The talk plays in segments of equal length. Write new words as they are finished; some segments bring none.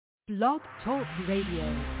Blog Talk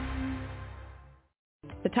Radio.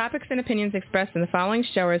 The topics and opinions expressed in the following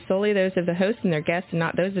show are solely those of the host and their guests and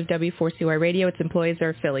not those of W4CY Radio, its employees,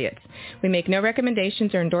 or affiliates. We make no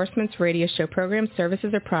recommendations or endorsements for radio show programs,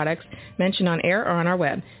 services, or products mentioned on air or on our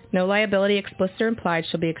web. No liability, explicit or implied,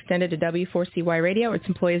 shall be extended to W4CY Radio or its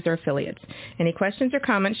employees or affiliates. Any questions or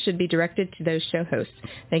comments should be directed to those show hosts.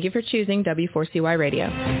 Thank you for choosing W4CY Radio.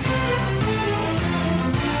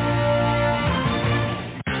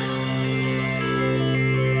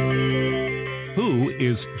 Who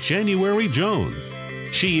is January Jones?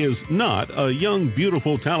 She is not a young,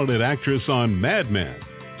 beautiful, talented actress on Mad Men.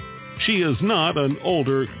 She is not an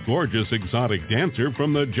older, gorgeous, exotic dancer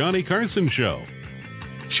from the Johnny Carson show.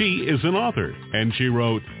 She is an author, and she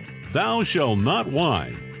wrote Thou Shalt Not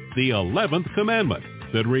Whine, the 11th Commandment,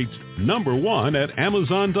 that reached #1 at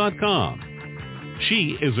Amazon.com.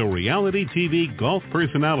 She is a reality TV golf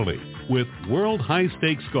personality with World High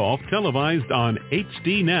Stakes Golf televised on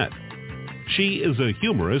HDNet. She is a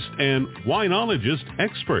humorist and winologist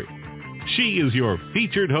expert. She is your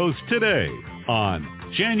featured host today on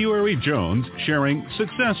January Jones Sharing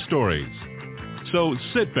Success Stories. So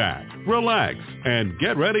sit back, relax, and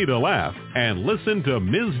get ready to laugh and listen to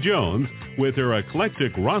Ms. Jones with her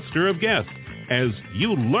eclectic roster of guests as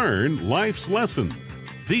you learn life's lessons.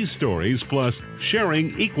 These stories plus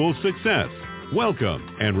sharing equals success.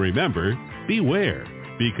 Welcome, and remember, beware,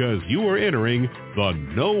 because you are entering the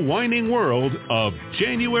no whining world of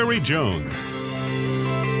January Jones.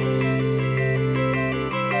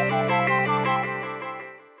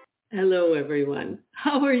 Hello, everyone.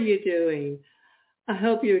 How are you doing? I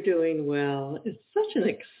hope you're doing well. It's such an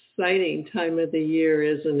exciting time of the year,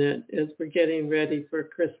 isn't it, as we're getting ready for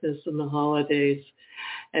Christmas and the holidays.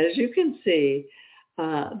 As you can see,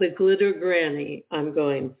 the glitter granny, I'm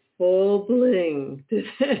going full bling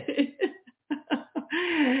today.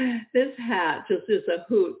 This hat just is a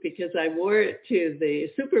hoot because I wore it to the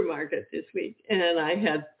supermarket this week, and I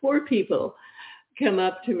had 4 people come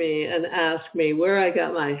up to me and ask me where I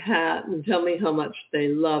got my hat and tell me how much they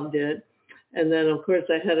loved it. And then, of course,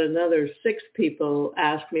 I had another 6 people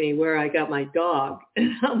ask me where I got my dog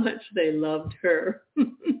and how much they loved her.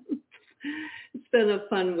 It's been a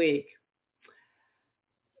fun week.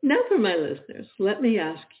 Now for my listeners, let me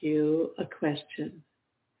ask you a question.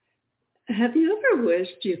 Have you ever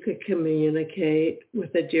wished you could communicate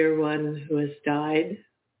with a dear one who has died?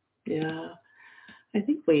 Yeah, I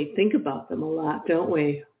think we think about them a lot, don't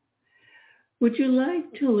we? Would you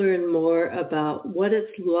like to learn more about what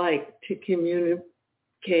it's like to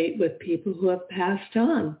communicate with people who have passed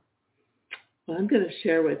on? Well, I'm going to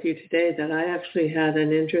share with you today that I actually had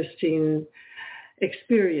an interesting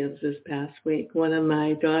experience this past week. One of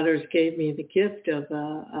my daughters gave me the gift of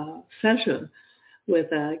a session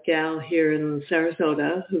with a gal here in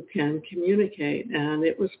Sarasota who can communicate, and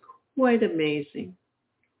it was quite amazing.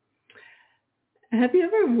 Have you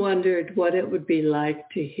ever wondered what it would be like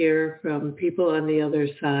to hear from people on the other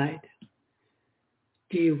side?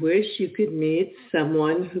 Do you wish you could meet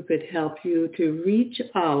someone who could help you to reach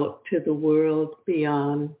out to the world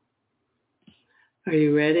beyond? Are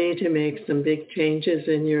you ready to make some big changes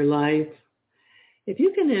in your life? If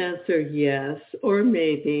you can answer yes or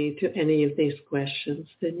maybe to any of these questions,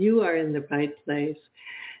 then you are in the right place.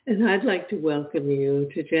 And I'd like to welcome you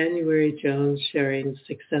to January Jones Sharing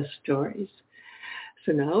Success Stories.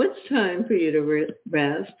 So now it's time for you to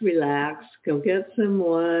rest, relax, go get some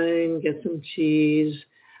wine, get some cheese.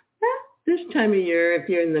 This time of year, if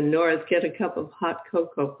you're in the north, get a cup of hot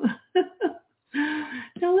cocoa.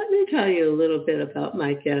 Now let me tell you a little bit about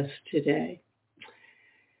my guest today.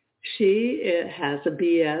 She has a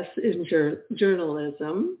BS in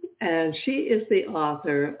journalism, and she is the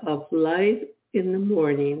author of Life in the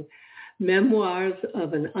Mourning, Memoirs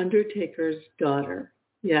of an Undertaker's Daughter.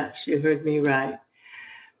 Yes, you heard me right.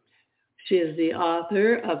 She is the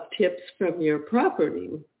author of Tips from Your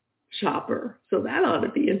Property Shopper, so that ought to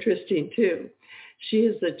be interesting too. She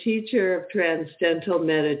is a teacher of transcendental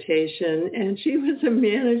meditation, and she was a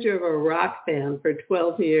manager of a rock band for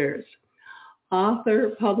 12 years.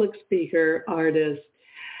 Author, public speaker, artist.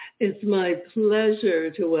 It's my pleasure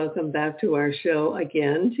to welcome back to our show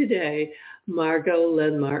again today, Margo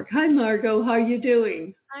Lenmark. Hi, Margo. How are you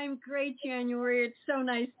doing? I'm great, January. It's so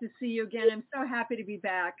nice to see you again. I'm so happy to be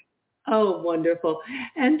back. Oh, wonderful.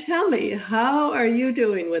 And tell me, how are you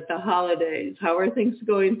doing with the holidays? How are things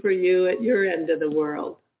going for you at your end of the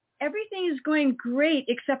world? Everything is going great,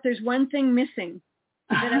 except there's one thing missing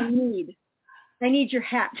that I need. I need your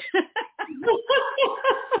hat.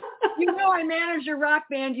 You know I manage a rock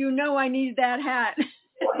band. You know I need that hat.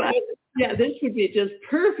 Yeah, this would be just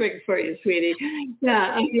perfect for you, sweetie.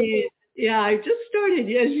 Yeah, I mean, yeah, I just started,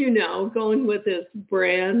 as you know, going with this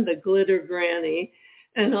brand, the Glitter Granny,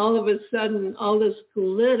 and all of a sudden, all this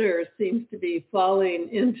glitter seems to be falling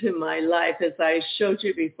into my life. As I showed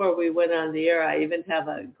you before we went on the air, I even have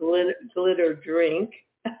a glitter drink.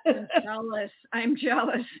 I'm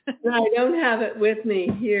jealous. I don't have it with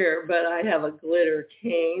me here, but I have a glitter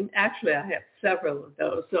cane. Actually, I have several of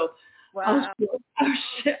those. So wow.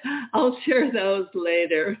 I'll share those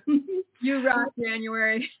later. You rock,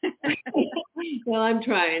 January. Well, I'm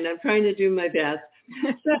trying. I'm trying to do my best.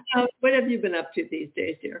 So, what have you been up to these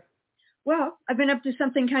days, dear? Well, I've been up to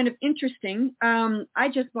something kind of interesting. I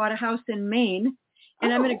just bought a house in Maine,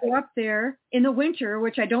 and I'm going to go up there in the winter,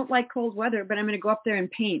 which I don't like cold weather, but I'm going to go up there and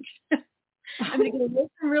paint. I'm going to get away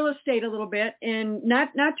from real estate a little bit, and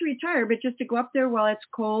not to retire, but just to go up there while it's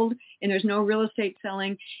cold and there's no real estate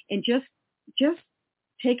selling, and just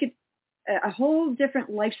take it a whole different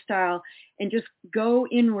lifestyle and just go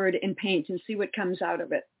inward and paint and see what comes out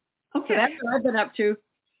of it. Okay. So that's what I've been up to.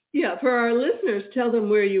 Yeah, for our listeners, tell them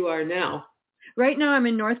where you are now. Right now I'm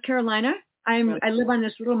in North Carolina. I live on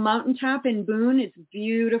this little mountaintop in Boone. It's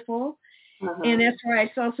beautiful. Uh-huh. And that's why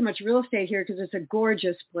I saw so much real estate here, because it's a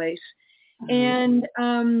gorgeous place. Uh-huh. And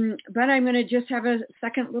but I'm going to just have a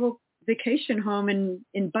second little vacation home in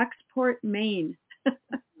Bucksport, Maine.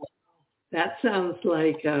 That sounds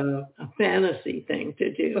like a fantasy thing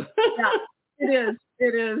to do. Yeah,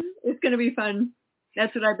 it is. It's going to be fun.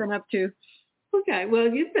 That's what I've been up to. Okay. Well,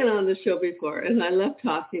 you've been on the show before, and I love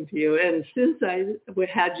talking to you. And since I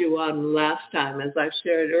had you on last time, as I've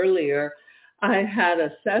shared earlier, I had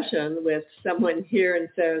a session with someone here in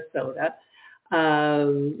Sarasota.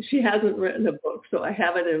 She hasn't written a book, so I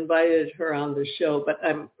haven't invited her on the show, but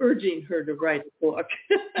I'm urging her to write a book.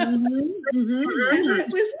 Mm-hmm. Mm-hmm.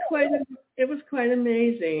 It was quite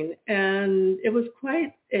amazing, and it was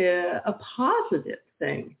quite a positive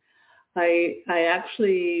thing. I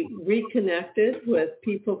actually reconnected with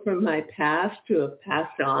people from my past who have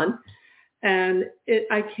passed on, and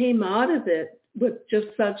I came out of it with just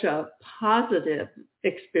such a positive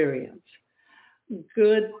experience.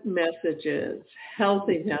 Good messages,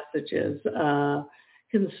 healthy messages,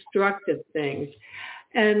 constructive things.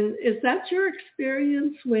 And is that your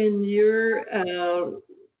experience when you're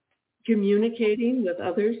communicating with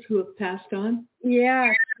others who have passed on?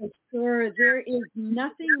 Yeah, for sure. There is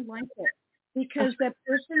nothing like it, because that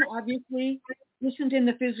person obviously isn't in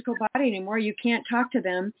the physical body anymore. You can't talk to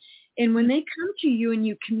them. And when they come to you and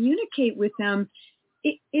you communicate with them,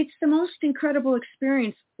 it's the most incredible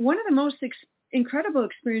experience. One of the most incredible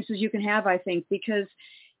experiences you can have, I think, because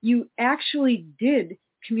you actually did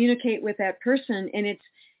communicate with that person. And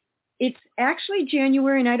it's actually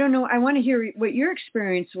January, and I don't know, I want to hear what your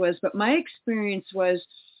experience was, but my experience was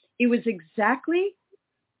it was exactly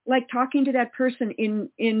like talking to that person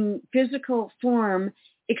in physical form,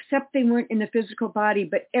 except they weren't in the physical body,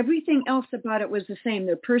 but everything else about it was the same.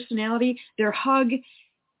 Their personality, their hug,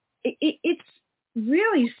 it's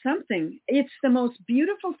really something. It's the most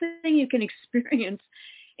beautiful thing you can experience.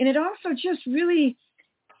 And it also just really,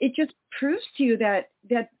 it just proves to you that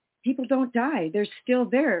people don't die. They're still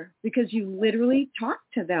there because you literally talk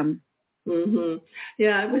to them. Mm-hmm.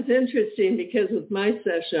 Yeah, it was interesting because with my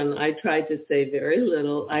session, I tried to say very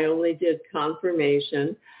little. I only did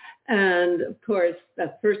confirmation. And of course,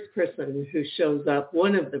 the first person who shows up,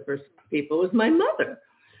 one of the first people, was my mother.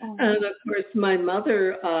 Oh. And of course, my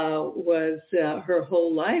mother was her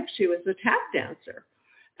whole life, she was a tap dancer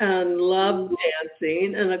and loved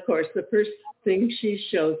dancing. And of course, the first thing she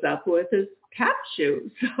shows up with is tap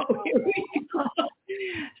shoes. So here we go.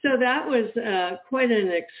 So that was quite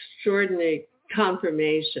an extraordinary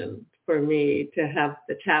confirmation for me to have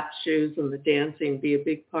the tap shoes and the dancing be a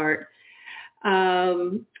big part.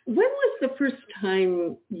 When was the first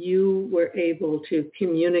time you were able to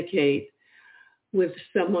communicate with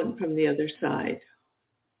someone from the other side?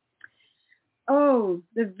 Oh,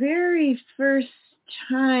 the very first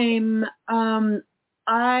time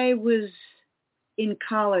I was in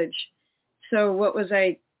college. So what was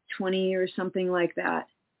I, 20 or something like that?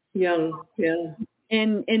 Young, yeah.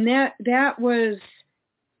 And that was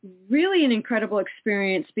really an incredible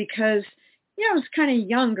experience because, I was kind of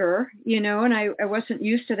younger, and I wasn't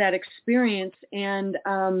used to that experience. And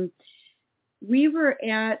we were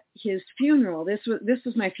at his funeral. This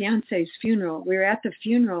was my fiance's funeral. We were at the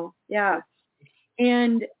funeral, yeah.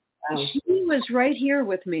 And he was right here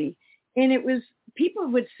with me. And it was,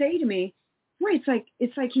 people would say to me, boy,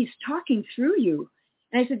 it's like he's talking through you.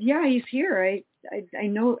 And I said, yeah, he's here. I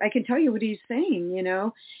know, I can tell you what he's saying,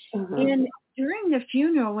 Uh-huh. And during the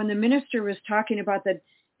funeral, when the minister was talking about the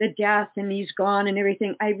the death and he's gone and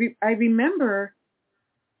everything, I remember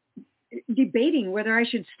debating whether I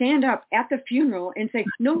should stand up at the funeral and say,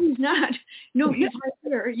 no, he's not. No, he's right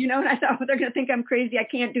here. And I thought, well, they're going to think I'm crazy. I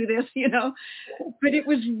can't do this, But it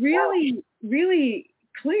was really, really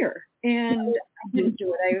clear. And I didn't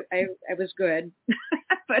do it. I was good.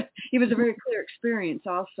 But it was a very clear experience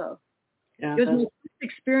also. Yeah, it was my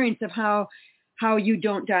experience of how you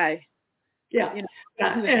don't die. Yeah. And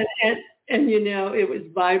it was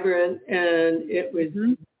vibrant and it was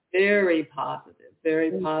very positive.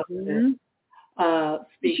 Very positive.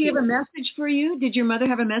 Did she have a message for you? Did your mother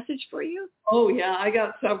have a message for you? Oh, yeah. I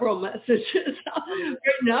got several messages.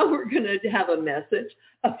 Right now we're going to have a message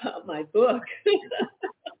about my book.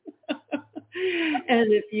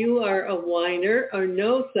 And if you are a whiner or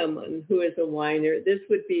know someone who is a whiner, this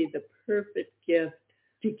would be the perfect gift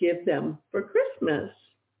to give them for Christmas.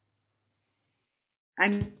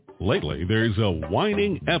 Lately, there's a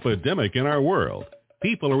whining epidemic in our world.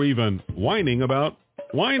 People are even whining about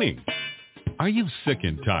whining. Are you sick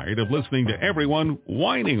and tired of listening to everyone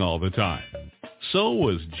whining all the time? So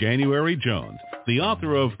was January Jones, the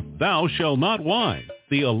author of Thou Shalt Not Whine,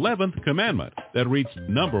 the 11th commandment that reached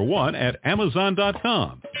 #1 at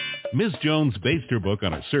Amazon.com. Ms. Jones based her book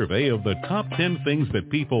on a survey of the top 10 things that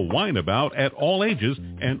people whine about at all ages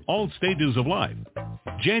and all stages of life.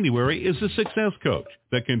 January is a success coach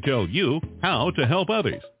that can tell you how to help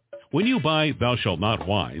others. When you buy Thou Shalt Not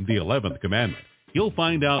Whine, the 11th commandment, you'll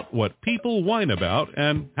find out what people whine about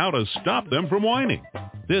and how to stop them from whining.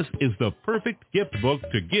 This is the perfect gift book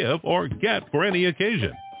to give or get for any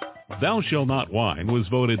occasion. Thou Shalt Not Whine was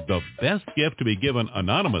voted the best gift to be given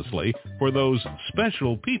anonymously for those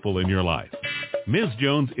special people in your life. Ms.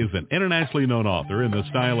 Jones is an internationally known author in the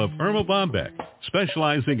style of Irma Bombeck,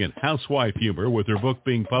 specializing in housewife humor with her book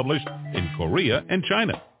being published in Korea and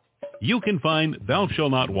China. You can find Thou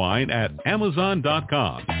Shalt Not Whine at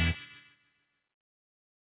Amazon.com.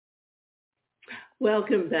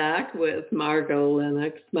 Welcome back with Margo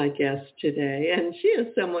Lenmark, my guest today. And she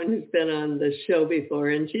is someone who's been on the show before,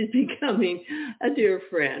 and she's becoming a dear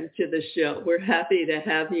friend to the show. We're happy to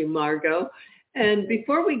have you, Margo. And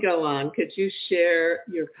before we go on, could you share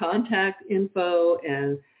your contact info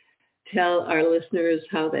and tell our listeners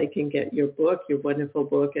how they can get your book, your wonderful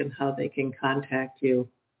book, and how they can contact you?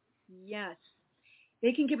 Yes.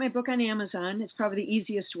 They can get my book on Amazon. It's probably the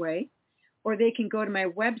easiest way. Or they can go to my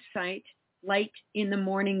website,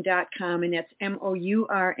 lightinthemourning.com, and that's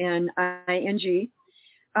MOURNING.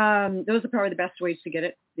 Those are probably the best ways to get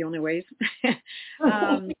it, the only ways.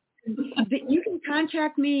 You can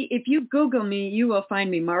contact me. If you Google me, you will find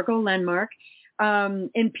me, Margo Lenmark.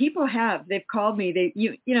 And people they've called me.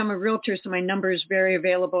 I'm a realtor, so my number is very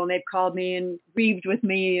available, and they've called me and grieved with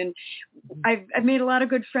me. And I've made a lot of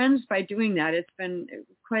good friends by doing that. It's been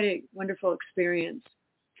quite a wonderful experience.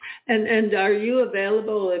 And are you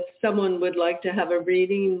available if someone would like to have a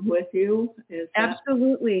reading with you?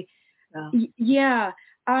 Absolutely. Yeah.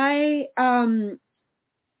 It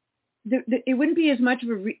wouldn't be as much of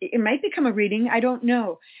it might become a reading. I don't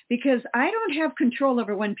know, because I don't have control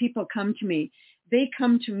over when people come to me. They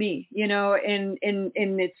come to me, and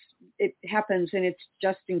it happens, and it's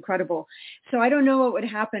just incredible. So I don't know what would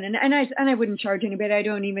happen, and I wouldn't charge anybody. I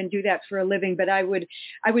don't even do that for a living, but I would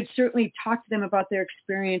certainly talk to them about their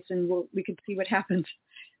experience, and we could see what happens.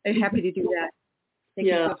 I'm happy to do that. They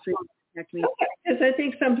can feel free to contact me. Because I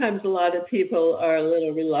think sometimes a lot of people are a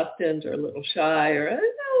little reluctant or a little shy, or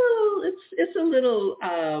it's a little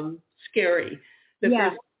scary the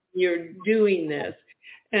first you're doing this.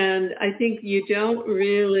 And I think you don't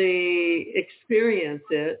really experience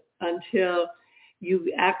it until you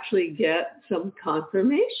actually get some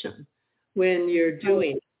confirmation when you're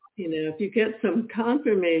doing it. If you get some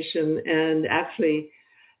confirmation, and actually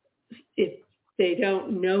if they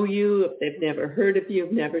don't know you, if they've never heard of you,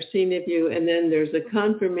 never seen of you, and then there's a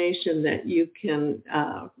confirmation that you can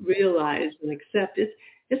realize and accept,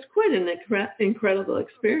 it's quite an incredible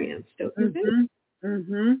experience, don't you think?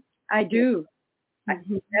 Mm-hmm. I do.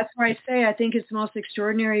 That's why I say I think it's the most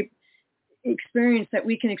extraordinary experience that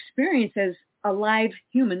we can experience as alive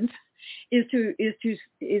humans is to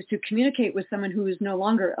communicate with someone who is no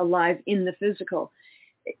longer alive in the physical.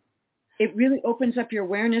 It really opens up your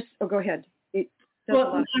awareness. Oh, go ahead.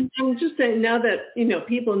 Well, I'm just saying, now that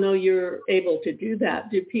people know you're able to do that,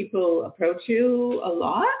 do people approach you a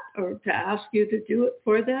lot, or to ask you to do it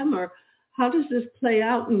for them, or how does this play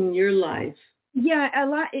out in your life? Yeah, a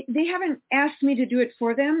lot. They haven't asked me to do it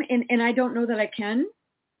for them, and I don't know that I can.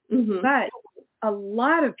 Mm-hmm. But a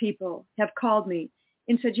lot of people have called me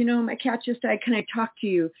and said, my cat just died. Can I talk to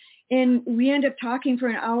you? And we end up talking for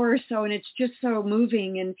an hour or so, and it's just so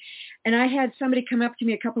moving. And I had somebody come up to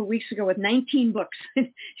me a couple of weeks ago with 19 books.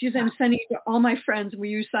 She said, I'm sending it to all my friends. Will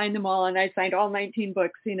you sign them all? And I signed all 19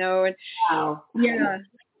 books, And Wow. Yeah.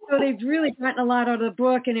 So they've really gotten a lot out of the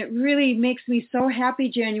book, and it really makes me so happy,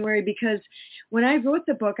 January, because when I wrote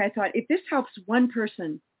the book, I thought, if this helps one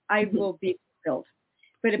person, I will be fulfilled.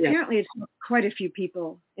 But apparently it's quite a few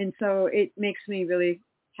people. And so it makes me really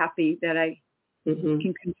happy that I can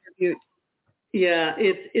contribute. Yeah,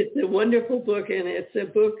 it's a wonderful book, and it's a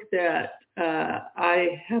book that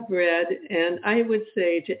I have read, and I would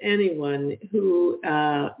say to anyone who,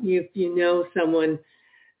 if you know someone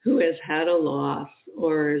who has had a loss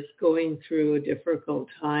or is going through a difficult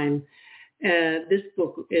time, this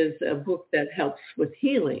book is a book that helps with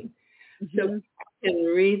healing. So you can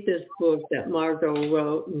read this book that Margo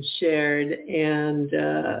wrote and shared, and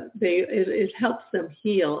it helps them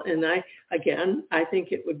heal. And I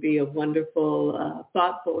think it would be a wonderful,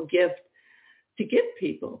 thoughtful gift to give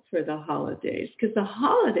people for the holidays, because the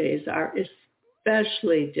holidays are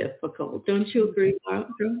especially difficult. Don't you agree,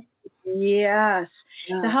 Margo? Yes.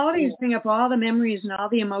 The holidays bring up all the memories and all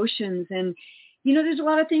the emotions, and there's a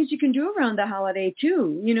lot of things you can do around the holiday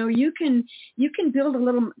too. You can build a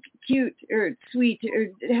little cute or sweet, or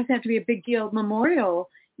it doesn't have to be a big deal, memorial,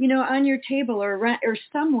 on your table or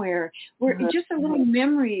somewhere, or just a little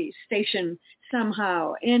memory station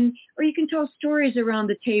somehow. Or you can tell stories around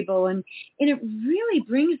the table, and it really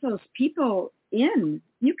brings those people in.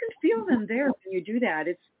 You can feel them there when you do that.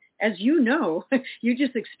 It's, as you know, you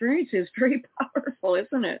just experienced it. It's very powerful,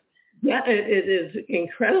 isn't it? Yeah, it is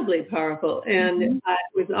incredibly powerful. And I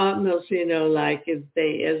was almost, like as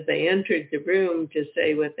they entered the room to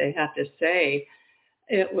say what they have to say,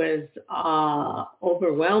 it was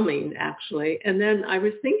overwhelming, actually. And then I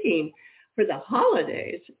was thinking, for the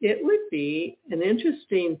holidays, it would be an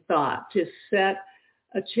interesting thought to set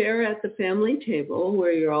a chair at the family table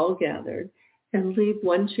where you're all gathered and leave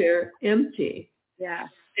one chair empty. Yeah.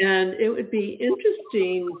 And it would be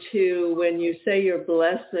interesting to, when you say your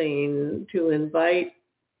blessing, to invite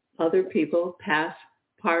other people, past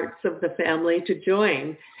parts of the family, to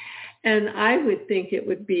join. And I would think it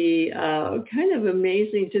would be kind of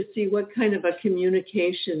amazing to see what kind of a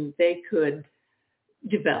communication they could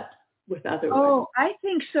develop with other ones. Oh, I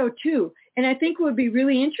think so too. And I think what would be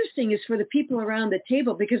really interesting is for the people around the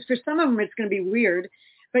table, because for some of them it's going to be weird.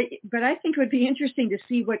 But I think it would be interesting to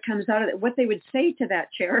see what comes out of it, what they would say to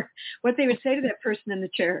that chair, what they would say to that person in the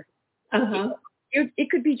chair. It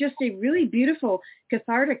could be just a really beautiful,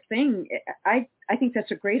 cathartic thing. I think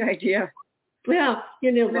that's a great idea. Well,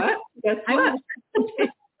 you know what? That's what. At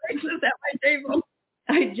my table.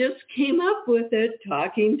 I just came up with it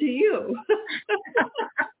talking to you.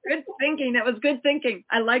 Good thinking. That was good thinking.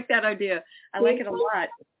 I like that idea. I like it a lot.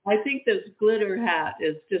 I think this glitter hat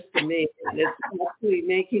is just amazing. It's actually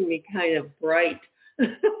making me kind of bright.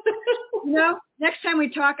 Next time we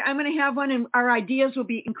talk, I'm going to have one, and our ideas will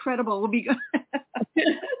be incredible. We'll be good.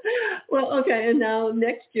 Well, okay. And now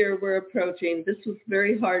next year we're approaching, this was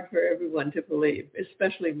very hard for everyone to believe,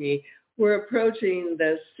 especially me. We're approaching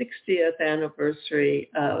the 60th anniversary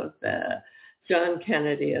of the John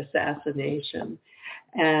Kennedy assassination.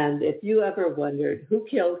 And if you ever wondered who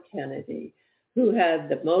killed Kennedy, who had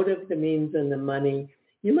the motive, the means, and the money,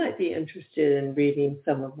 you might be interested in reading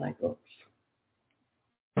some of my books.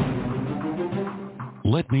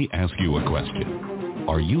 Let me ask you a question.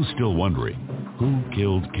 Are you still wondering who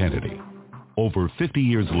killed Kennedy? Over 50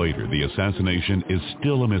 years later, the assassination is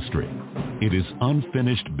still a mystery. It is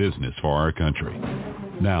unfinished business for our country.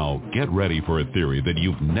 Now, get ready for a theory that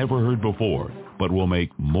you've never heard before, but will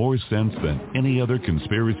make more sense than any other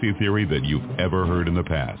conspiracy theory that you've ever heard in the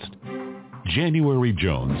past. January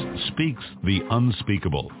Jones speaks the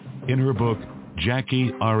unspeakable in her book,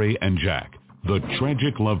 Jackie, Ari, and Jack, The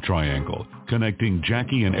Tragic Love Triangle, connecting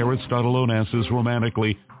Jackie and Aristotle Onassis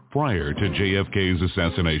romantically prior to JFK's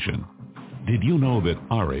assassination. Did you know that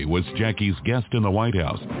Ari was Jackie's guest in the White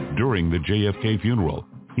House during the JFK funeral?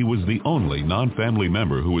 He was the only non-family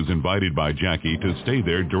member who was invited by Jackie to stay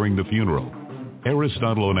there during the funeral.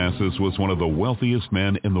 Aristotle Onassis was one of the wealthiest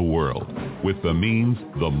men in the world, with the means,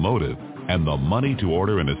 the motive, and the money to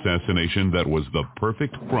order an assassination that was the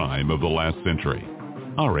perfect crime of the last century.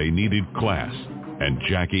 Ari needed class, and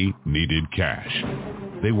Jackie needed cash.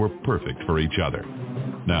 They were perfect for each other.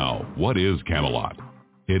 Now, what is Camelot?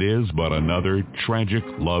 It is but another tragic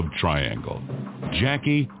love triangle.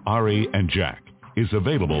 Jackie, Ari, and Jack is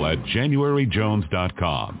available at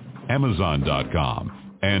JanuaryJones.com, Amazon.com,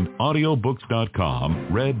 and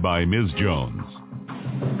audiobooks.com, read by Ms. Jones.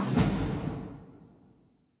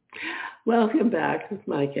 Welcome back with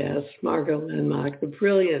my guest, Margo Lenmark, the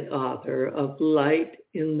brilliant author of Light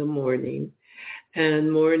in the Mourning.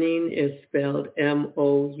 And mourning is spelled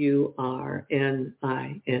Mourning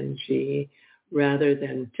rather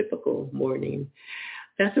than typical mourning.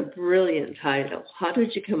 That's a brilliant title. How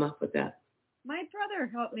did you come up with that? My brother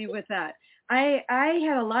helped me with that. I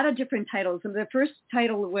had a lot of different titles. And the first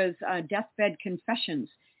title was Deathbed Confessions,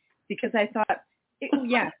 because I thought,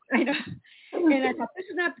 I know. And I thought,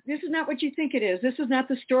 this is not what you think it is. This is not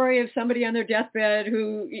the story of somebody on their deathbed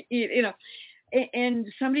who, and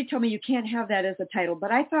somebody told me you can't have that as a title.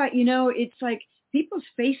 But I thought, it's like people's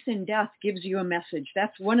faith in death gives you a message.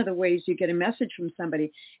 That's one of the ways you get a message from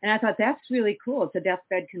somebody. And I thought, that's really cool. It's a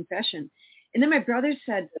deathbed confession. And then my brother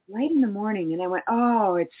said, Light in the Mourning. And I went,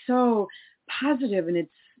 oh, it's so positive. And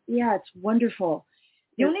it's wonderful.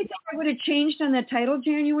 The only thing I would have changed on the title,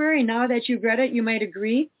 January, now that you've read it, you might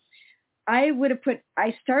agree, I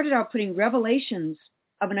started out putting Revelations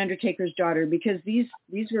of an Undertaker's Daughter, because these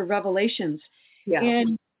were revelations. Yeah.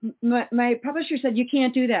 And my publisher said, you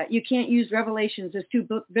can't do that. You can't use Revelations. It's too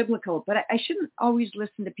biblical. But I shouldn't always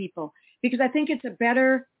listen to people, because I think it's a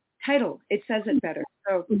better title. It says it better.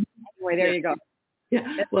 So anyway, there you go. Yeah.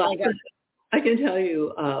 Well, I can tell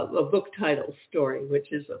you a book title story,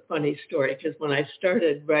 which is a funny story, because when I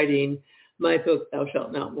started writing my book, Thou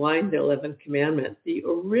Shalt Not Whine, the 11th Commandment, the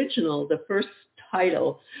first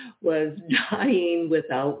title was Dying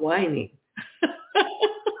Without Whining,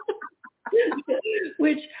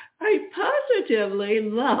 which I positively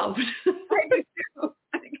loved. I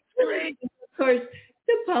think it's great. Of course,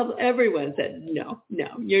 everyone said, no,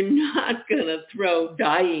 you're not going to throw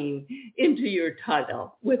dying into your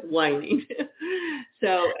title with whining.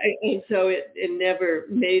 So it never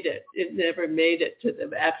made it. It never made it to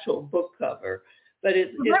the actual book cover. But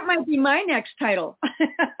that might be my next title.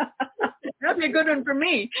 That'd be a good one for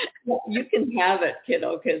me. You can have it,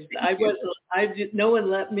 kiddo, because no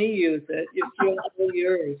one let me use it. It's all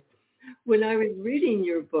yours. When I was reading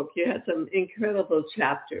your book, you had some incredible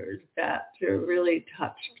chapters that really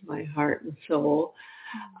touched my heart and soul.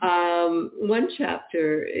 One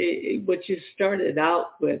chapter, which you started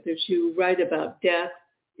out with, is you write about death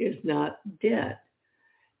is not dead.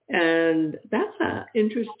 And that's an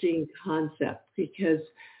interesting concept, because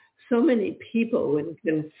so many people, when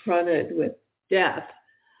confronted with death,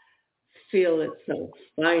 feel it's so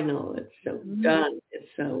final, it's so done, it's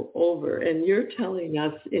so over. And you're telling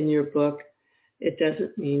us in your book, it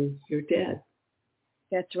doesn't mean you're dead.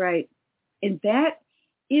 That's right. And that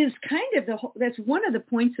is kind of that's one of the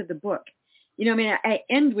points of the book. I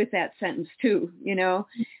end with that sentence too,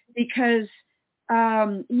 because,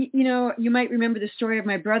 you might remember the story of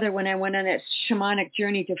my brother when I went on that shamanic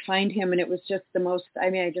journey to find him. And it was just the most,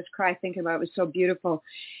 I just cry thinking about it. It was so beautiful.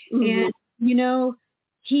 Mm-hmm. And,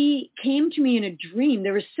 he came to me in a dream.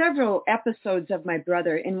 There were several episodes of my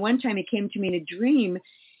brother. And one time he came to me in a dream,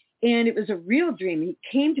 and it was a real dream. He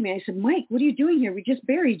came to me. I said, Mike, what are you doing here? We just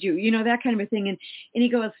buried you, that kind of a thing. And he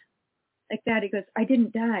goes like that. He goes, I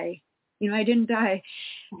didn't die. I didn't die.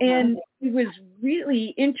 And it was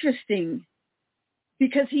really interesting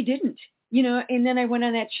because he didn't, and then I went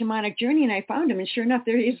on that shamanic journey and I found him, and sure enough,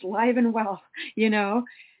 there he is, live and well, Yeah.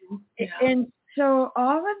 And so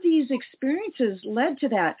all of these experiences led to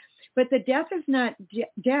that. But the death is not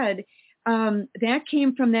dead. That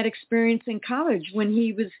came from that experience in college when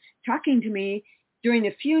he was talking to me during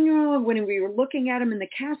the funeral, when we were looking at him in the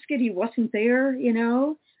casket. He wasn't there,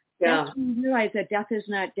 Yeah. That's when we realized that death is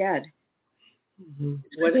not dead. Mm-hmm.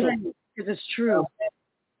 Because it's true.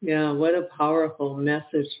 Yeah, what a powerful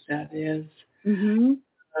message that is. Mm-hmm.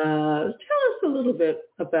 Tell us a little bit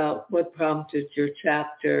about what prompted your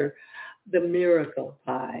chapter, The Miracle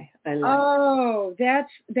Pie.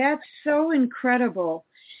 That's so incredible.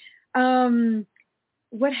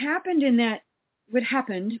 What happened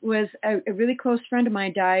was a really close friend of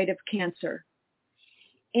mine died of cancer.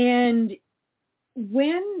 And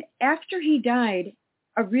after he died,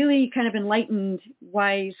 a really kind of enlightened,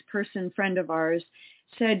 wise person, friend of ours,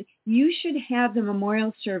 said, you should have the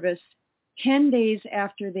memorial service 10 days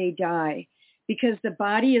after they die, because the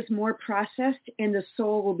body is more processed and the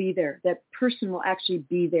soul will be there. That person will actually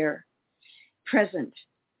be there, present.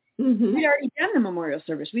 Mm-hmm. We'd already done the memorial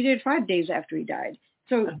service. We did it 5 days after he died.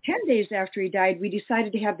 So 10 days after he died, we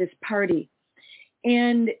decided to have this party.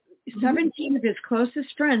 And 17 of his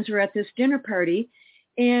closest friends were at this dinner party.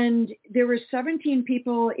 And there were 17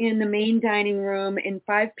 people in the main dining room and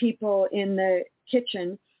 5 people in the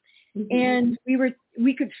kitchen. Mm-hmm. And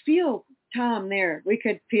we could feel Tom there. We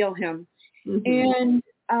could feel him. Mm-hmm.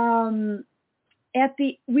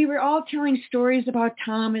 And we were all telling stories about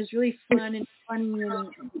Tom. It was really fun and funny.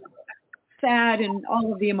 sad and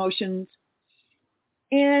all of the emotions.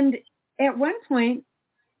 And at one point,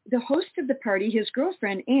 the host of the party, his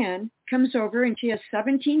girlfriend, Anne, comes over and she has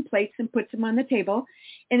 17 plates and puts them on the table.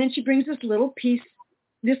 And then she brings this little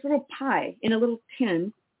pie in a little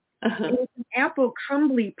tin. Uh-huh. It was an apple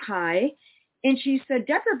crumbly pie. And she said,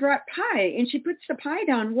 Deborah brought pie. And she puts the pie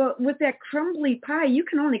down. Well, with that crumbly pie, you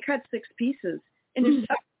can only cut 6 pieces. And there's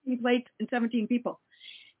 17 plates and 17 people.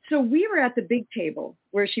 So we were at the big table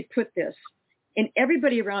where she put this. And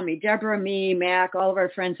everybody around me, Deborah, me, Mac, all of our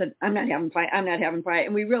friends said, I'm not having pie. I'm not having pie.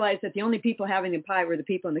 And we realized that the only people having the pie were the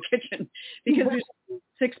people in the kitchen because there's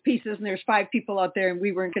 6 pieces and there's 5 people out there and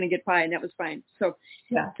we weren't going to get pie and that was fine. So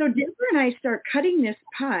Deborah and I start cutting this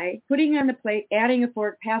pie, putting it on the plate, adding a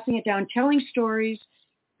fork, passing it down, telling stories,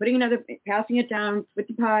 passing it down with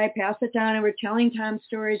the pie, pass it down, and we're telling Tom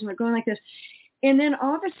stories and we're going like this. And then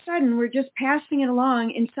all of a sudden we're just passing it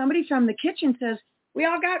along and somebody from the kitchen says, we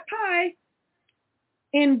all got pie.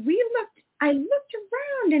 And I looked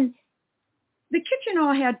around and the kitchen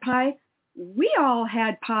all had pie. We all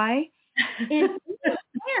had pie. And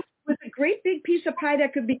with a great big piece of pie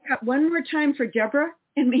that could be cut one more time for Deborah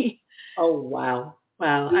and me. Oh, wow.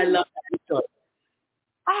 Wow. I love that story.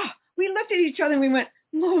 We looked at each other and we went,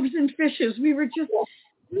 loaves and fishes. It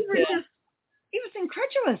was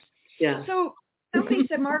incredulous. Yeah. So somebody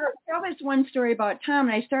said, Margo, tell this one story about Tom.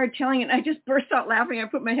 And I started telling it and I just burst out laughing. I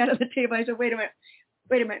put my head on the table. I said, wait a minute.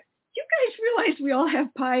 Do you guys realize we all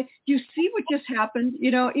have pie? Do you see what just happened?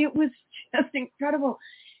 It was just incredible.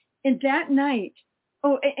 And that night,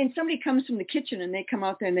 and somebody comes from the kitchen and they come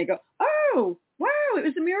out there and they go, oh, wow, it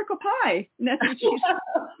was a miracle pie. And that's what she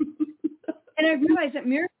said. And I realized that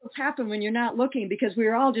miracles happen when you're not looking because we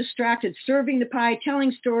were all distracted, serving the pie,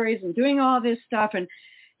 telling stories and doing all this stuff. And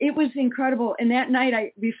it was incredible. And that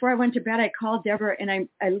night, before I went to bed, I called Deborah and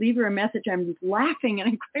I leave her a message. I'm laughing and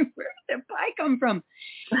I'm going, where did that pie come from?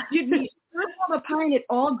 Did we serve all the pie and it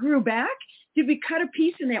all grew back? Did we cut a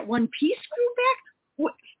piece and that one piece grew back?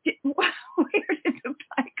 Where did the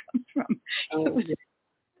pie come from? It was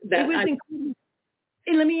incredible.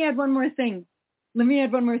 And let me add one more thing.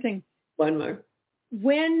 One more.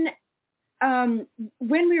 When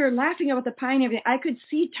we were laughing about the pie and everything, I could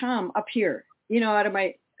see Tom up here, out of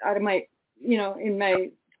my, in my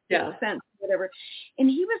sense, whatever. And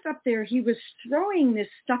he was up there, he was throwing this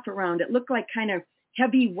stuff around. It looked like kind of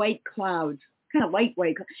heavy white clouds, kind of light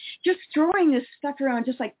white, just throwing this stuff around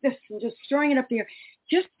just like this and just throwing it up there,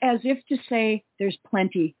 just as if to say, there's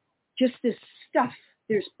plenty, just this stuff.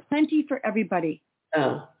 There's plenty for everybody.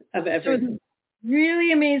 Of everything. So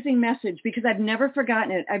really amazing message because I've never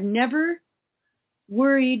forgotten it. I've never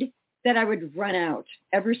worried that I would run out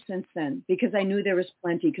ever since then because I knew there was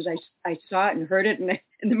plenty because I saw it and heard it in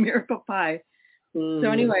the miracle pie. So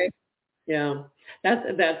anyway. Yeah,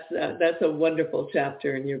 that's a wonderful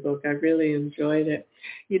chapter in your book. I really enjoyed it.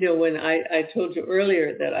 When I told you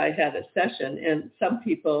earlier that I had a session and some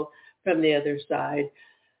people from the other side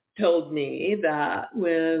told me that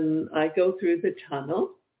when I go through the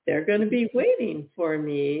tunnel, they're going to be waiting for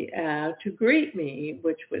me to greet me,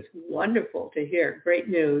 which was wonderful to hear. Great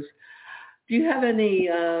news. Do you have any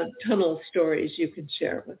tunnel stories you can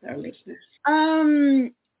share with our listeners?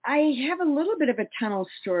 I have a little bit of a tunnel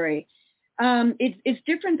story. It's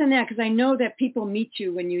different than that because I know that people meet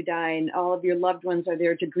you when you die and all of your loved ones are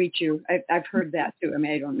there to greet you. I've heard that too. I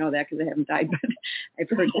mean, I don't know that because I haven't died, but I've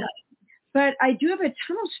heard that. But I do have a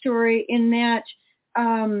tunnel story in that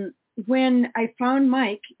when I found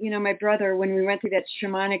Mike, my brother, when we went through that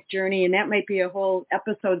shamanic journey, and that might be a whole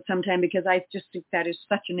episode sometime because I just think that is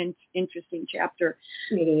such an interesting chapter.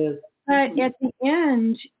 It is. But at the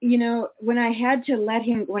end, when I had to let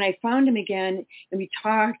him, when I found him again and we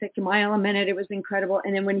talked like a mile a minute, it was incredible.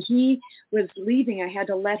 And then when he was leaving, I had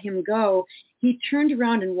to let him go. He turned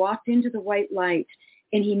around and walked into the white light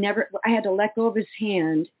and I had to let go of his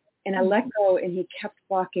hand and I let go and he kept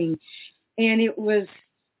walking. And it was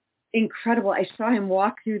incredible. I saw him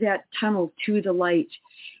walk through that tunnel to the light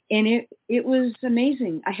and it was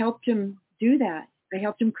amazing. I helped him do that. I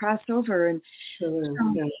helped him cross over and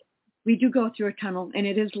we do go through a tunnel and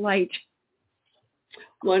it is light.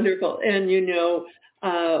 Wonderful. And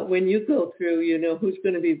when you go through, who's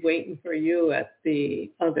going to be waiting for you at the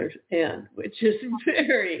other end, which is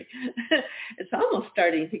it's almost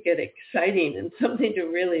starting to get exciting and something to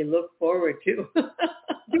really look forward to.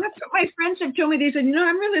 That's what my friends have told me. They said,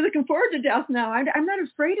 I'm really looking forward to death now. I'm not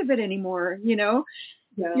afraid of it anymore. Yeah.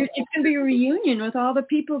 It's going to be a reunion with all the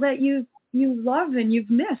people that you love and you've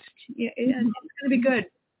missed. It's going to be good.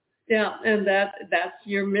 Yeah, and that's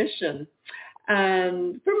your mission.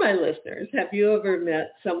 And for my listeners, have you ever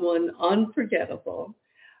met someone unforgettable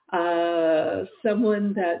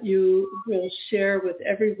someone that you will share with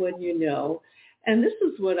everyone you know. And this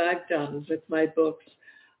is what I've done with my books,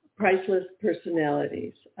 Priceless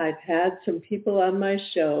Personalities. I've had some people on my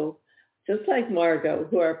show, just like Margo,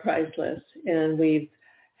 who are priceless, and we've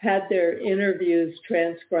had their interviews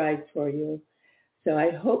transcribed for you. So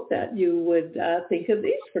I hope that you would think of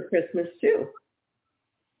these for Christmas too.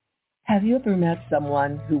 Have you ever met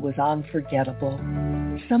someone who was unforgettable?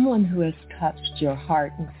 Someone who has touched your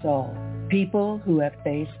heart and soul? People who have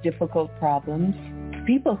faced difficult problems?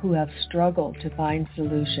 People who have struggled to find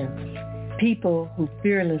solutions? People who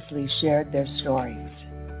fearlessly shared their stories?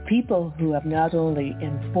 People who have not only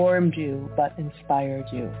informed you but inspired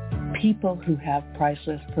you? People who have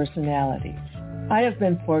priceless personalities? I have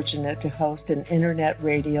been fortunate to host an internet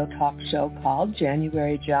radio talk show called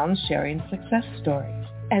January Jones Sharing Success Stories,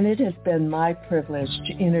 and it has been my privilege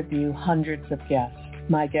to interview hundreds of guests.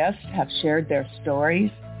 My guests have shared their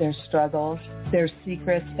stories, their struggles, their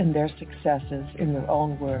secrets, and their successes in their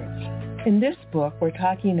own words. In this book, we're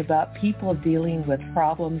talking about people dealing with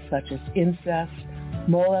problems such as incest,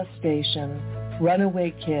 molestation,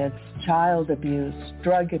 runaway kids, child abuse,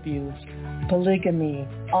 drug abuse, polygamy,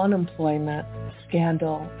 unemployment,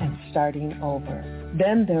 scandal, and starting over.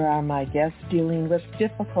 Then there are my guests dealing with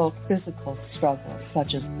difficult physical struggles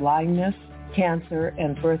such as blindness, cancer,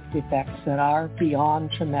 and birth defects that are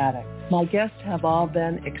beyond traumatic. My guests have all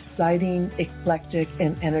been exciting, eclectic,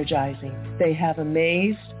 and energizing. They have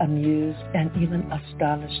amazed, amused, and even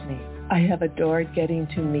astonished me. I have adored getting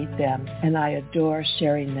to meet them, and I adore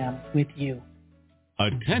sharing them with you.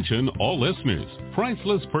 Attention all listeners.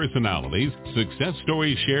 Priceless Personalities, Success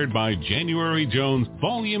Stories Shared by January Jones,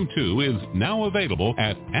 Volume 2 is now available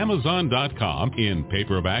at Amazon.com in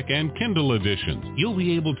paperback and Kindle editions. You'll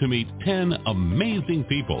be able to meet 10 amazing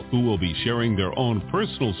people who will be sharing their own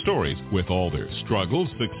personal stories with all their struggles,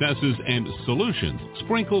 successes, and solutions,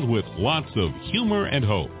 sprinkled with lots of humor and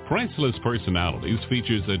hope. Priceless Personalities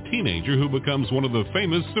features a teenager who becomes one of the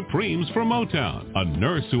famous Supremes from Motown, a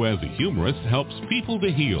nurse who as a humorist helps people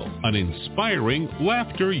to heal, an inspiring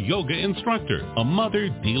laughter yoga instructor, a mother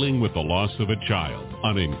dealing with the loss of a child,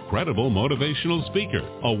 an incredible motivational speaker,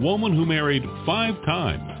 a woman who married 5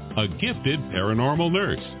 times, a gifted paranormal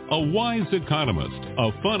nurse, a wise economist,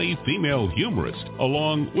 a funny female humorist,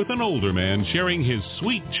 along with an older man sharing his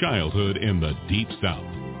sweet childhood in the Deep South.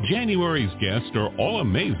 January's guests are all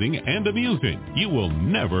amazing and amusing. You will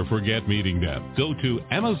never forget meeting them. Go to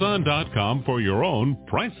Amazon.com for your own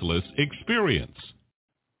priceless experience.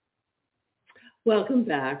 Welcome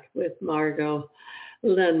back with Margo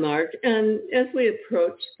Lenmark. And as we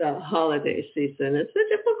approach the holiday season, it's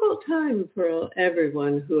a difficult time for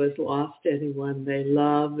everyone who has lost anyone they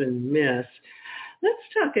love and miss. Let's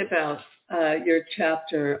talk about your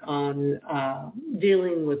chapter on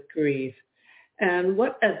dealing with grief. And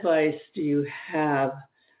what advice do you have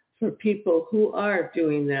for people who are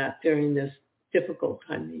doing that during this difficult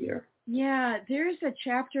time of year? Yeah, there's a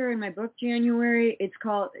chapter in my book, January. It's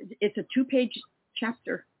a 2-page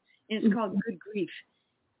chapter, and it's called Good Grief.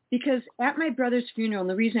 Because at my brother's funeral, and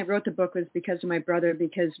the reason I wrote the book was because of my brother,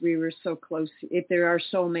 because we were so close. If there are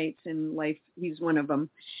soulmates in life, he's one of them,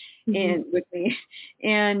 and with me.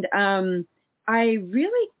 And I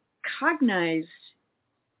really cognized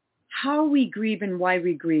how we grieve and why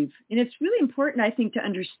we grieve. And it's really important, I think, to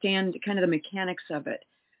understand kind of the mechanics of it.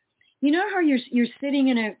 You know how you're sitting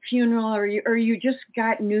in a funeral or you just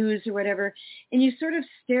got news or whatever, and you sort of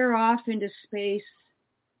stare off into space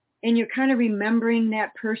and you're kind of remembering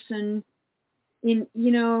that person in,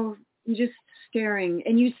 you're just staring.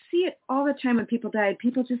 And you see it all the time when people die.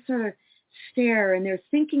 People just sort of stare and they're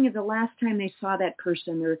thinking of the last time they saw that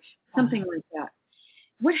person or something like that.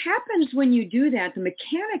 What happens when you do that, the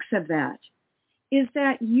mechanics of that, is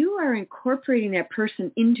that you are incorporating that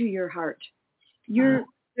person into your heart.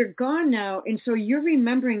 They're gone now, and so you're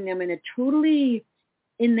remembering them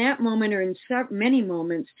in that moment or in many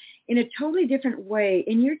moments, in a totally different way.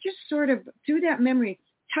 And you're just sort of, through that memory,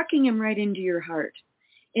 tucking them right into your heart.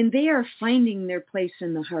 And they are finding their place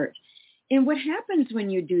in the heart. And what happens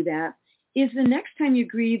when you do that is the next time you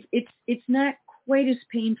grieve, it's not quite as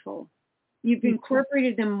painful. You've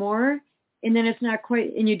incorporated them more, and then it's not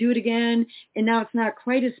quite, and you do it again, and now it's not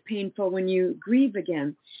quite as painful when you grieve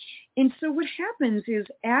again. And so what happens is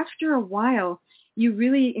after a while, you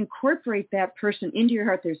really incorporate that person into your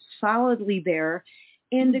heart. They're solidly there,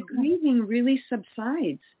 and the grieving really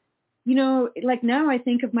subsides. Like now I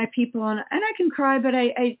think of my people, and I can cry, but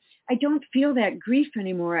I don't feel that grief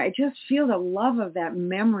anymore. I just feel the love of that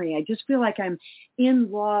memory. I just feel like I'm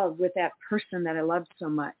in love with that person that I love so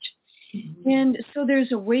much. And so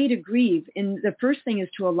there's a way to grieve. And the first thing is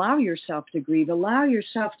to allow yourself to grieve. Allow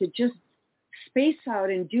yourself to just space out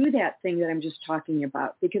and do that thing that I'm just talking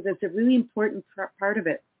about, because it's a really important part of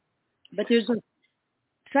it. But there's a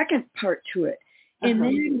second part to it, and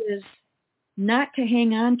that is not to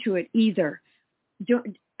hang on to it either.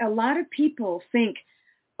 A lot of people think,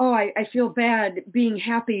 oh, I feel bad being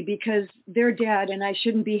happy because they're dead and I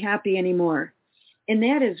shouldn't be happy anymore. And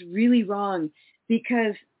that is really wrong,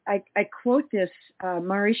 because I quote this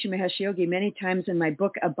Maharishi Mahesh Yogi many times in my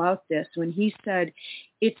book about this, when he said,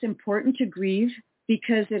 it's important to grieve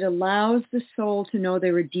because it allows the soul to know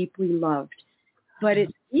they were deeply loved. But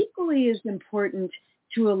it's equally as important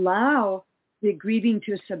to allow the grieving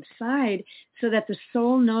to subside so that the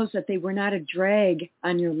soul knows that they were not a drag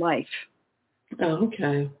on your life. Oh,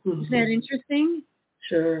 okay. Is that interesting?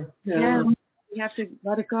 Sure. Yeah. You have to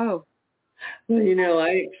let it go. Well,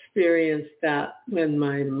 I experienced that when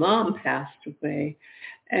my mom passed away,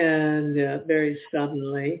 and very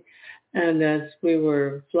suddenly. And as we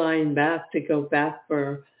were flying back to go back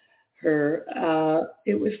for her,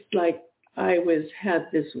 it was like I had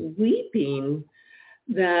this weeping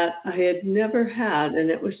that I had never had. And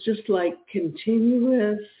it was just like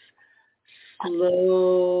continuous,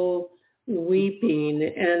 slow weeping.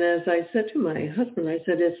 And as I said to my husband, I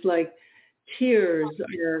said, it's like tears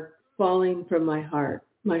are falling from my heart.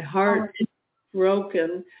 My heart is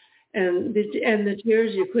broken. And the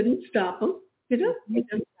tears, you couldn't stop them. You just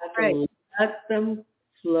had to let them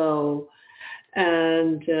flow.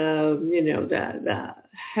 And, the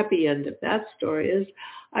happy end of that story is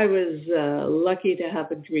I was lucky to have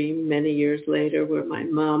a dream many years later where my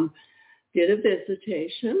mom did a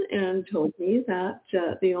visitation and told me that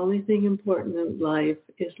the only thing important in life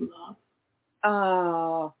is love.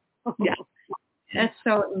 Oh, yeah. That's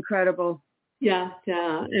so incredible. Yeah.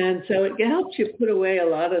 And so it helps you put away a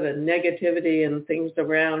lot of the negativity and things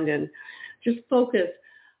around and just focus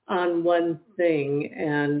on one thing.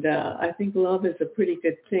 And I think love is a pretty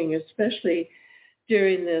good thing, especially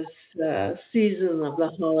during this season of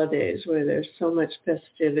the holidays where there's so much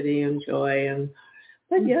festivity and joy.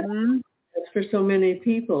 But yes, that's for so many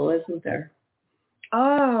people, isn't there?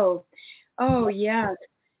 Oh, yes.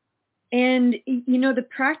 And, the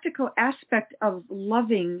practical aspect of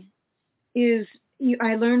loving is,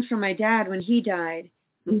 I learned from my dad when he died.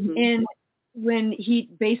 And when he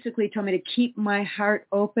basically told me to keep my heart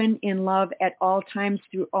open in love at all times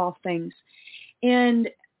through all things. And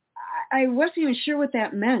I wasn't even sure what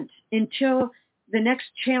that meant until the next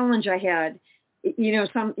challenge I had.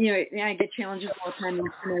 I get challenges all the time in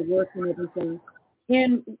my work and everything.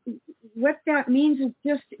 And what that means is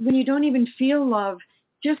just when you don't even feel love,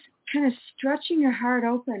 just kind of stretching your heart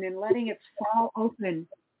open and letting it fall open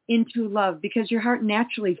into love, because your heart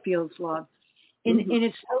naturally feels love. And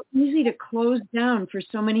it's so easy to close down for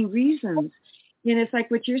so many reasons. And it's like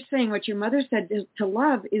what you're saying, what your mother said, to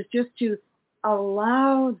love is just to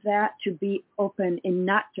allow that to be open and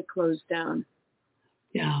not to close down.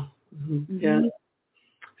 Yeah. Yeah.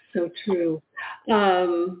 So true.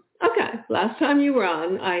 Okay. Last time you were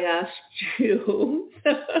on, I asked you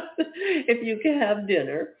if you could have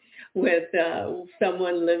dinner with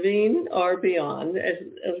someone living or beyond,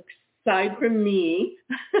 aside from me.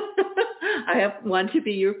 I want to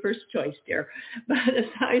be your first choice, dear. But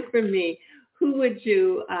aside from me, who would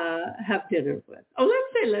you have dinner with? Oh,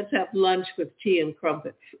 let's have lunch with tea and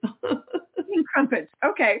crumpets. Tea and crumpets.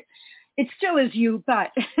 Okay. It still is you,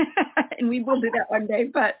 but, and we will do that one day,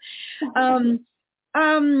 but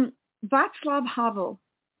Václav Havel.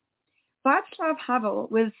 Václav Havel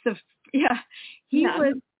was he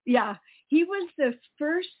was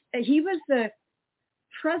the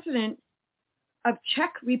president of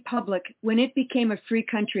Czech Republic when it became a free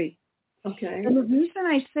country. Okay. And the reason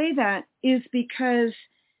I say that is because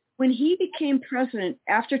when he became president,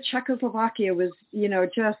 after Czechoslovakia was,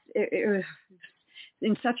 just it was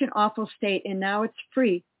in such an awful state, and now it's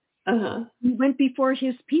free, he went before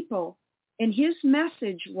his people, and his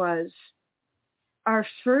message was, our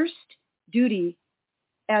first duty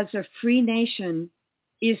as a free nation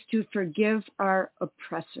is to forgive our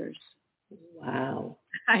oppressors. Wow.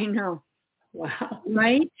 I know. Wow.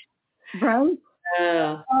 Right? Right?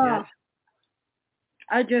 Yeah.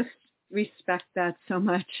 I just respect that so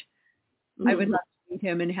much. I would love to meet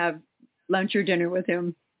him and have lunch or dinner with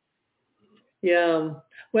him. Yeah.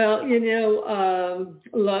 Well,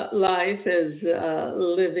 life is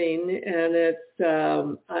living, and it's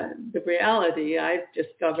the reality I've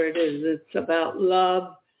discovered is it's about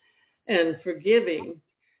love and forgiving.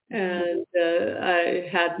 And I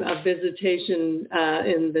had a visitation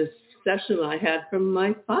in this session I had from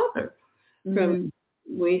my father, from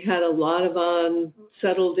we had a lot of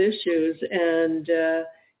unsettled issues, and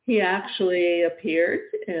he actually appeared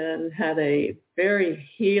and had a very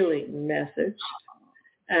healing message.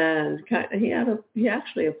 And he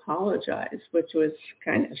actually apologized, which was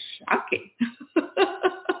kind of shocking.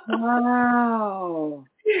 Wow.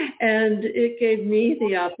 And it gave me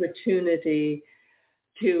the opportunity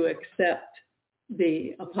to accept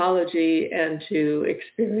the apology and to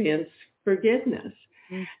experience forgiveness.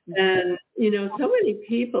 Mm-hmm. And, so many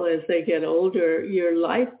people, as they get older, your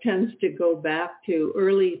life tends to go back to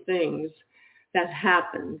early things that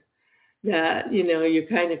happened that, you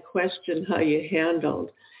kind of question how you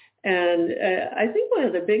handled. And I think one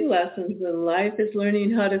of the big lessons in life is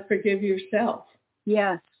learning how to forgive yourself.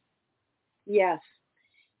 Yes. Yes.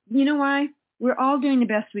 You know why? We're all doing the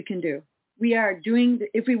best we can do. We are doing,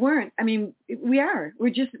 if we weren't, we are. We're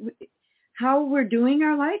just, how we're doing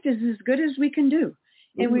our life is as good as we can do.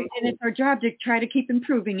 And and it's our job to try to keep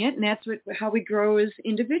improving it. And that's how we grow as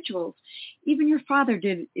individuals. Even your father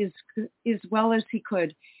did as well as he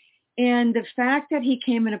could. And the fact that he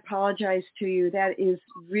came and apologized to you, that is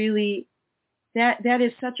really, that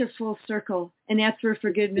is such a full circle. And that's where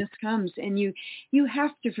forgiveness comes. And you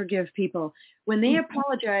have to forgive people. When they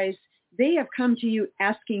apologize, they have come to you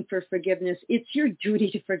asking for forgiveness. It's your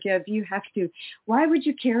duty to forgive. You have to. Why would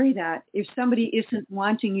you carry that if somebody isn't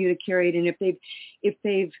wanting you to carry it? And if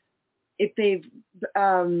they've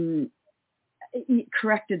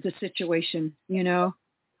corrected the situation,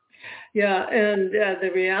 Yeah, and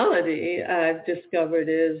the reality I've discovered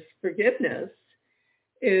is forgiveness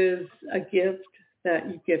is a gift that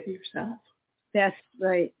you give yourself. That's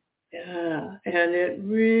right. Yeah, and it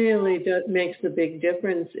really makes a big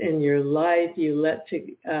difference in your life. You let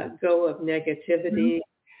go of negativity,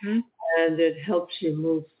 and it helps you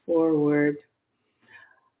move forward.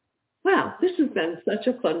 Wow, this has been such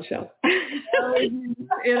a fun show.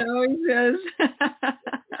 It always is. I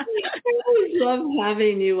always love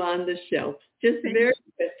having you on the show. Just very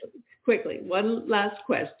quickly, one last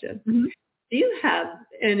question. Mm-hmm. Do you have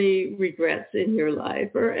any regrets in your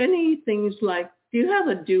life or any things like, do you have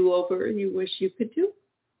a do-over you wish you could do?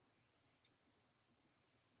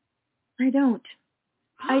 I don't.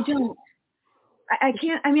 I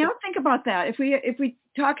can't. I'll think about that. If we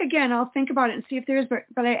talk again, I'll think about it and see if there is.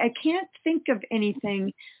 But I can't think of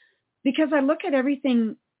anything because I look at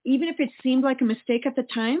everything, even if it seemed like a mistake at the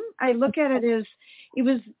time, I look at it as it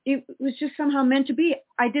was just somehow meant to be.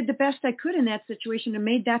 I did the best I could in that situation and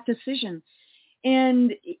made that decision.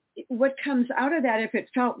 And what comes out of that, if it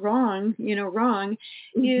felt wrong,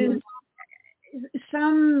 is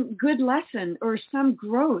some good lesson or some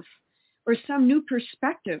growth or some new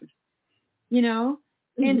perspective,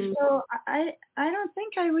 And so I don't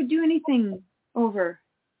think I would do anything over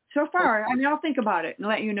so far. I'll think about it and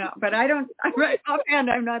let you know. But right offhand,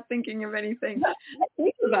 I'm not thinking of anything.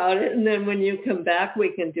 Think about it, and then when you come back, we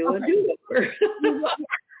can do a do-over.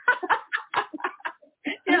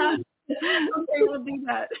 Yeah. Okay, we'll do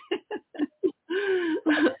that.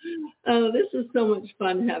 Oh, this is so much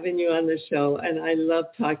fun having you on the show, and I love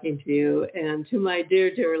talking to you. And to my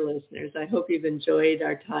dear, dear listeners, I hope you've enjoyed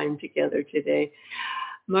our time together today.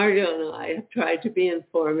 Margo and I have tried to be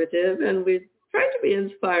informative, and we've tried to be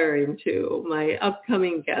inspiring too. My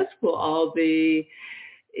upcoming guests will all be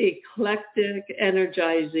eclectic,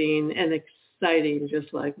 energizing, and exciting,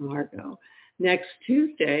 just like Margo. Next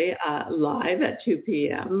Tuesday, live at 2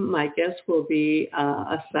 p.m., my guest will be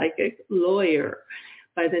a psychic lawyer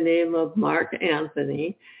by the name of Mark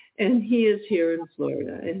Anthony, and he is here in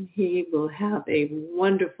Florida, and he will have a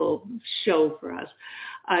wonderful show for us.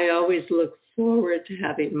 I always look forward to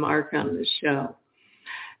having Mark on the show.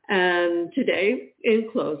 And today, in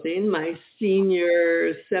closing, my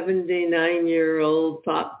senior 79-year-old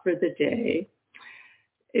thought for the day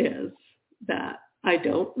is that I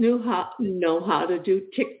don't know how to do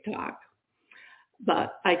TikTok,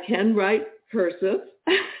 but I can write cursive,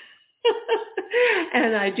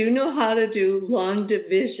 and I do know how to do long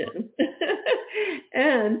division,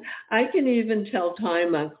 and I can even tell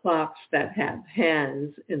time on clocks that have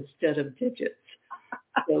hands instead of digits.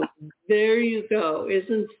 So there you go.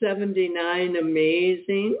 Isn't 79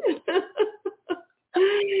 amazing?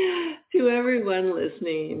 To everyone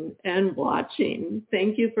listening and watching,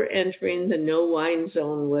 thank you for entering the No Whine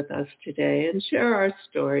Zone with us today and share our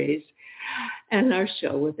stories and our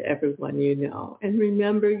show with everyone you know. And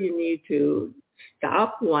remember, you need to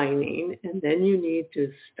stop whining, and then you need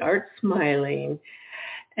to start smiling.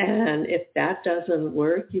 And if that doesn't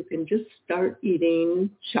work, you can just start eating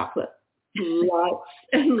chocolate. Lots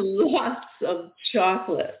and lots of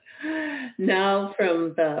chocolate. Now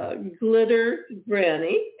from the glitter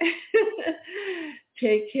granny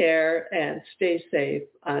Take care and stay safe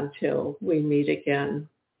until we meet again.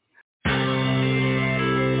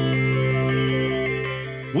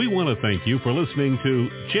 We want to thank you for listening to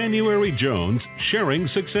January Jones Sharing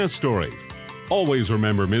Success Stories. Always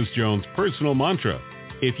remember Ms. Jones' personal mantra,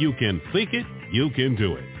 if you can think it, you can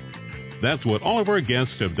do it. That's what all of our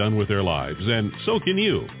guests have done with their lives, and so can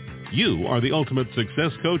you. You are the ultimate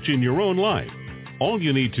success coach in your own life. All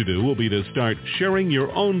you need to do will be to start sharing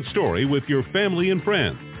your own story with your family and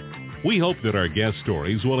friends. We hope that our guest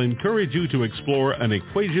stories will encourage you to explore an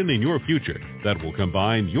equation in your future that will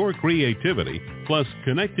combine your creativity plus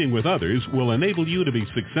connecting with others will enable you to be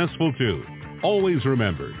successful too. Always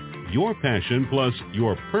remember, your passion plus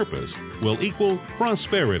your purpose will equal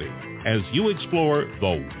prosperity as you explore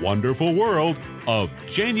the wonderful world of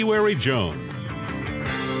January Jones.